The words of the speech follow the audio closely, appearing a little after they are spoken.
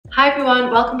Hi everyone,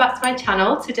 welcome back to my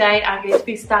channel. Today I'm going to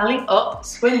be styling up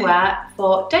swimwear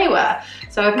for daywear.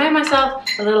 So I've made myself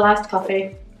a little iced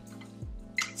coffee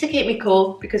to keep me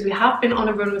cool because we have been on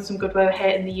a run with some good wear here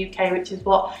in the UK, which is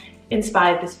what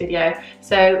inspired this video.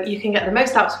 So you can get the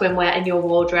most out of swimwear in your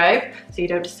wardrobe, so you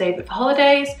don't just save it for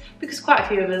holidays, because quite a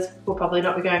few of us will probably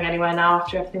not be going anywhere now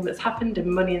after everything that's happened and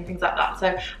money and things like that.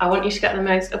 So I want you to get the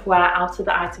most of wear out of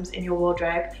the items in your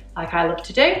wardrobe, like I love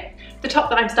to do. The top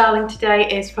that I'm styling today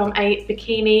is from a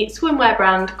bikini swimwear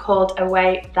brand called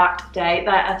Away That Day.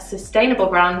 They're a sustainable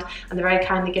brand and they very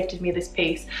kindly gifted me this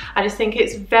piece. I just think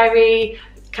it's very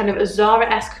kind of a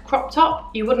Zara-esque crop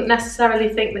top. You wouldn't necessarily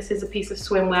think this is a piece of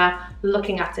swimwear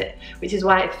looking at it, which is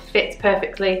why it fits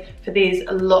perfectly for these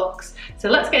looks. So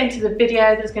let's get into the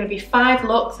video. There's going to be 5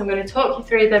 looks. I'm going to talk you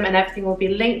through them and everything will be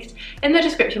linked in the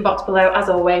description box below, as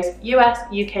always, US,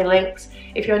 UK links.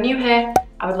 If you're new here,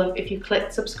 I would love if you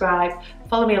click subscribe,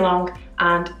 follow me along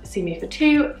and see me for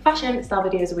 2 fashion style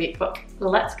videos a week. But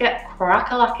let's get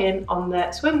crack-a-lacking on the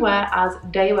swimwear as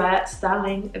daywear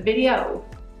styling video.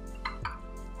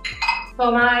 For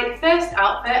my first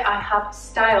outfit, I have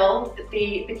styled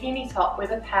the bikini top with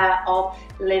a pair of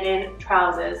linen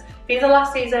trousers. These are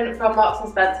last season from Marks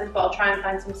 & Spencer's, but I'll try and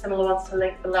find some similar ones to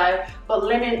link below. But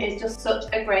linen is just such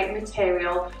a great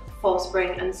material for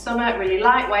spring and summer, really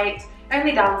lightweight.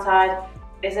 Only downside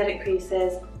is that it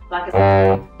creases like a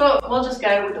bag. But we'll just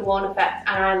go with the worn effect,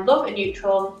 and I love a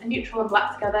neutral and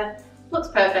black together. Looks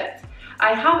perfect.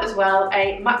 I have as well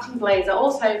a matching blazer,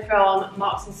 also from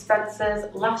Marks &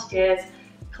 Spencer's last year's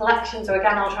collection. So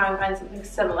again, I'll try and find something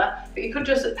similar, but you could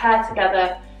just pair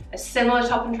together a similar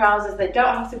top and trousers. They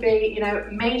don't have to be, you know,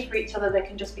 made for each other. They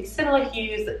can just be similar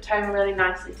hues that tone really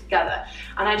nicely together.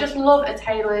 And I just love a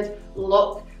tailored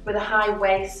look with a high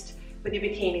waist with your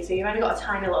bikini, so you've only got a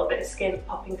tiny little bit of skin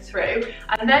popping through.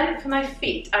 And then for my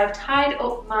feet, I've tied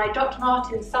up my Dr.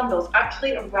 Martens sandals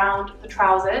actually around the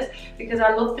trousers because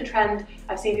I love the trend.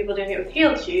 I've seen people doing it with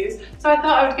heeled shoes, so I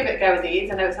thought I would give it a go with these.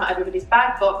 I know it's not everybody's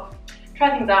bag, but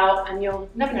try things out and you'll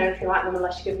never know if you like them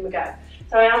unless you give them a go.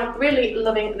 So I am really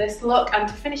loving this look, and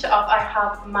to finish it off, I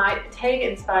have my Bottega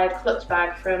inspired clutch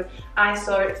bag from I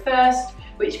Saw It First,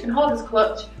 which you can hold as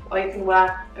clutch or you can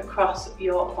wear across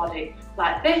your body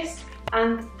like this.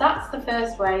 And that's the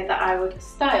first way that I would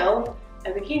style a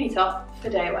bikini top for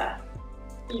daywear.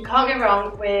 You can't go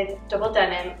wrong with double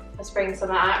denim for spring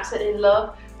summer. I absolutely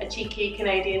love a cheeky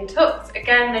Canadian tux.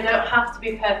 Again, they don't have to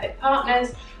be perfect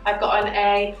partners. I've got on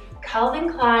a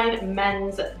Calvin Klein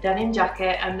men's denim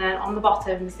jacket, and then on the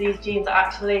bottoms, these jeans are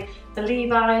actually the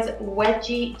Levi's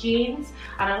wedgie jeans,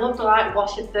 and I love the light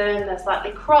wash of them. They're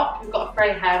slightly cropped, we've got a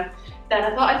fray hem. Then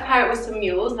I thought I'd pair it with some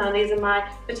mules. Now these are my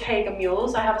Bottega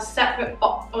mules. I have a separate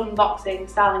unboxing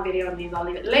styling video on these, I'll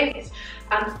leave it linked.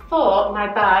 And for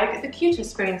my bag, the cutest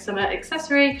spring summer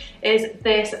accessory is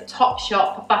this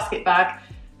Topshop basket bag.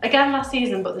 Again, last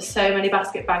season, but there's so many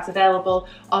basket bags available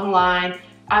online.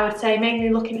 I would say mainly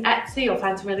look in Etsy, you'll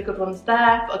find some really good ones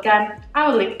there. But again, I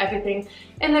will link everything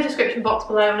in the description box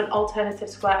below, and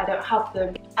alternatives where I don't have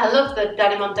them. I love the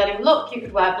denim on denim look. You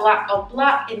could wear black on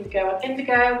black, indigo on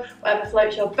indigo, whatever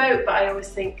floats your boat, but I always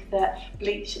think that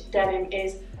bleached denim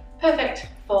is perfect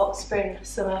for spring,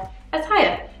 summer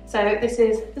attire. So this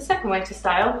is the second way to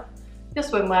style your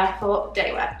swimwear for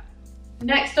daywear.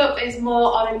 Next up is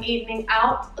more on an evening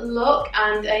out look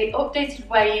and a updated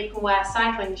way you can wear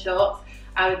cycling shorts,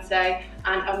 I would say,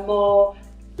 and a more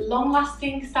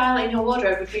long-lasting style in your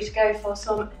wardrobe would be to go for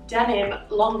some denim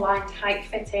long line tight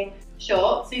fitting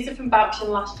shorts. These are from Bausch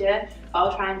last year, but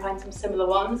I'll try and find some similar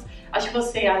ones. As you will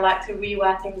see, I like to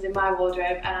rewear things in my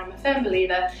wardrobe, and I'm a firm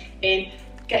believer in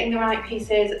getting the right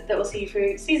pieces that will see you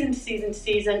through season to season to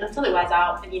season until it wears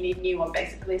out and you need a new one,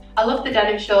 basically. I love the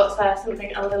denim shorts. They're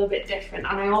something a little bit different,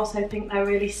 and I also think they're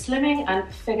really slimming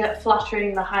and figure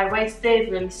flattering. They're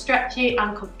high-waisted, really stretchy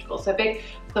and comfortable, so big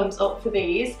thumbs up for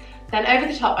these. Then over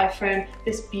the top, I've thrown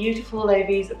this beautiful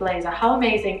Levi's blazer. How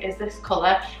amazing is this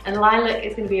colour? And lilac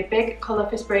is going to be a big colour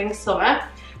for spring, summer.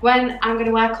 When I'm going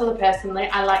to wear colour personally,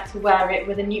 I like to wear it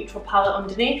with a neutral palette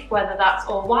underneath, whether that's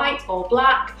all white or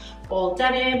black, all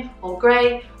denim, all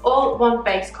grey, all one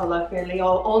base colour really,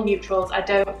 or all neutrals. I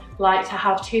don't like to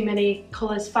have too many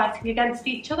colours fighting against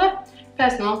each other.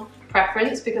 Personal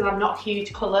preference, because I'm not a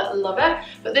huge colour lover,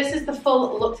 but this is the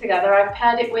full look together. I've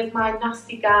paired it with my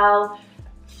Nasty Gal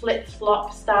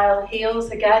flip-flop style heels.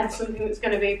 Again, something that's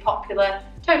going to be popular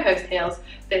toe post heels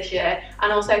this year,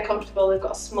 and also comfortable. They've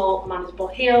got a small manageable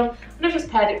heel, and I've just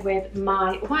paired it with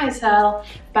my YSL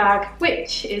bag,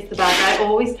 which is the bag I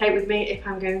always take with me if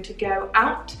I'm going to go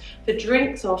out for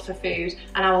drinks or for food,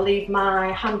 and I will leave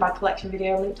my handbag collection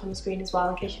video linked on the screen as well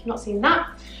in case you've not seen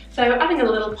that. So adding a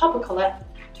little pop of colour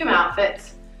to my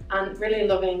outfits and really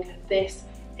loving this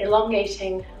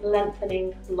elongating,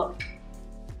 lengthening look.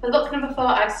 For look number 4,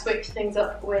 I've switched things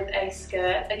up with a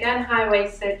skirt. Again,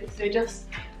 high-waisted, because it just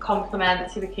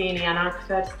complements your bikini, and I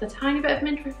prefer just a tiny bit of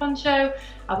midriff on show.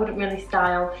 I wouldn't really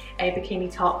style a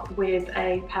bikini top with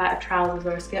a pair of trousers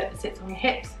or a skirt that sits on your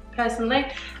hips, personally.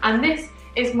 And this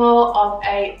is more of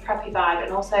a preppy vibe,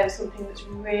 and also something that's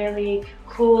really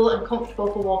cool and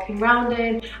comfortable for walking around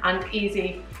in, and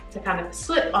easy to kind of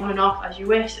slip on and off as you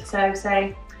wish. So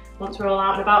say, once we're all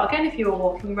out and about again, if you were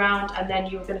walking around and then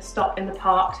you were going to stop in the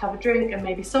park to have a drink and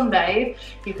maybe sunbathe,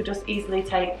 you could just easily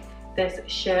take this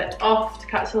shirt off to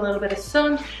catch a little bit of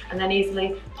sun and then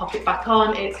easily pop it back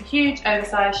on. It's a huge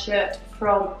oversized shirt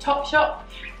from Topshop.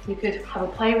 You could have a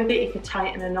play with it, you could tie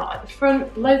it in a knot at the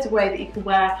front, loads of ways that you can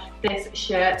wear this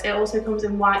shirt. It also comes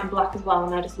in white and black as well,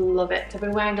 and I just love it. I've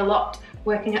been wearing a lot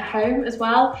working at home as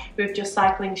well, with just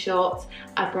cycling shorts,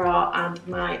 a bra and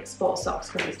my sports socks,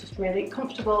 because it's just really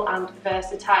comfortable and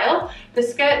versatile. The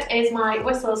skirt is my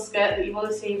whistle skirt that you will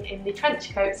have seen in the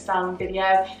trench coat styling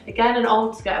video. Again, an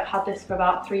old skirt, I've had this for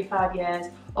about 3-5 years,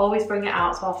 always bring it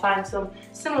out, so I'll find some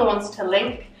similar ones to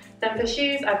link. Then for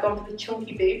shoes, I've gone for the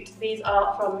chunky boot. These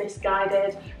are from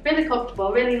Misguided, really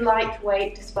comfortable, really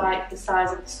lightweight despite the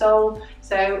size of the sole.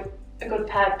 So a good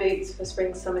pair of boots for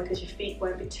spring, summer, because your feet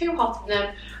won't be too hot in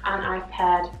them. And I've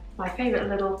paired my favourite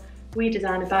little wee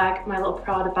designer bag, my little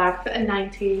Prada bag, for a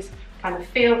 90s kind of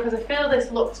feel, because I feel this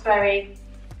looks very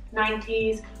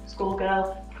 90s,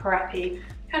 schoolgirl, preppy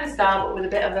kind of style, but with a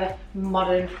bit of a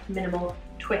modern, minimal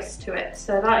twist to it.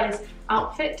 So that is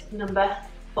outfit number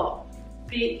 4.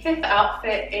 The 5th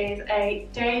outfit is a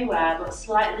Daywear, but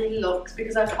slightly luxe,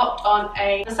 because I've popped on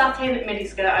a satin midi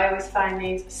skirt. I always find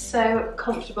these so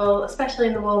comfortable, especially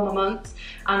in the warmer months.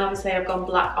 And obviously I've gone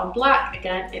black on black.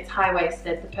 Again, it's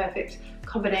high-waisted, the perfect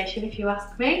combination if you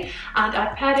ask me. And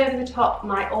I've paired over the top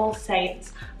my All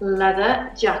Saints leather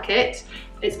jacket.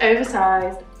 It's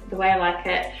oversized, the way I like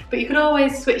it, but you could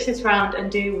always switch this around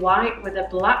and do white with a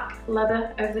black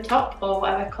leather over the top, or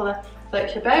whatever colour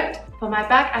floats your boat. For my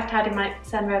bag, I've tied in my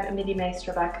Senrev Mini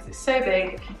Maestro bag because it's so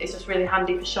big. It's just really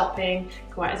handy for shopping.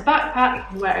 You can wear it as a backpack, you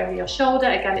can wear it over your shoulder.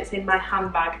 Again, it's in my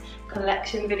handbag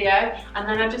collection video. And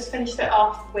then I've just finished it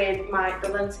off with my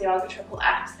Balenciaga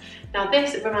XXS. Now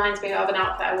this reminds me of an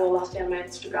outfit I wore last year on my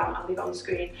Instagram. I'll leave it on the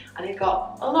screen, and it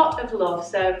got a lot of love.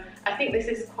 So I think this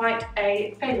is quite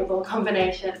a favourable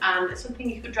combination, and it's something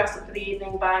you could dress up for the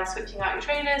evening by switching out your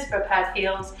trainers for a pair of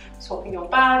heels, swapping your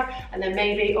bag, and then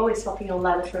maybe always swapping your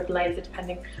leather for a blazer,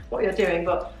 depending what you're doing.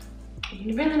 But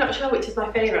I'm really not sure which is my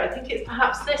favourite. I think it's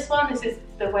perhaps this one. This is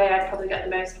the way I probably get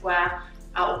the most wear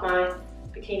out of my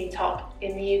bikini top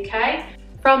in the UK.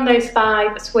 From those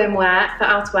 5 swimwear for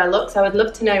outerwear looks, I would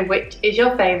love to know which is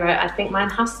your favourite. I think mine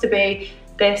has to be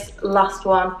this last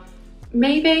one,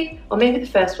 maybe, or maybe the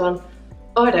first one.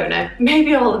 Oh, I don't know,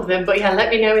 maybe all of them, but yeah, let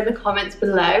me know in the comments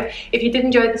below. If you did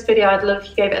enjoy this video, I'd love if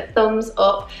you gave it a thumbs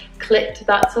up, clicked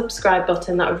that subscribe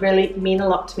button. That would really mean a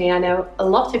lot to me. I know a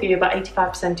lot of you, about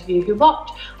 85% of you who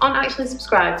watch, aren't actually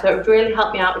subscribed, so it would really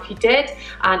help me out if you did.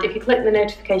 And if you click the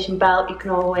notification bell, you can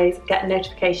always get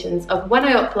notifications of when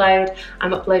I upload.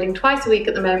 I'm uploading twice a week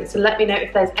at the moment, so let me know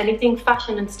if there's anything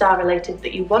fashion and style related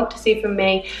that you want to see from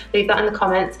me. Leave that in the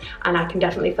comments and I can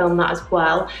definitely film that as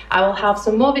well. I will have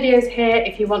some more videos here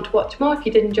if you want to watch more, if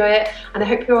you did enjoy it, and I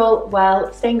hope you're all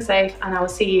well, staying safe, and I will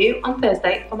see you on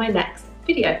Thursday for my next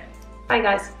video. Bye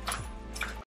guys.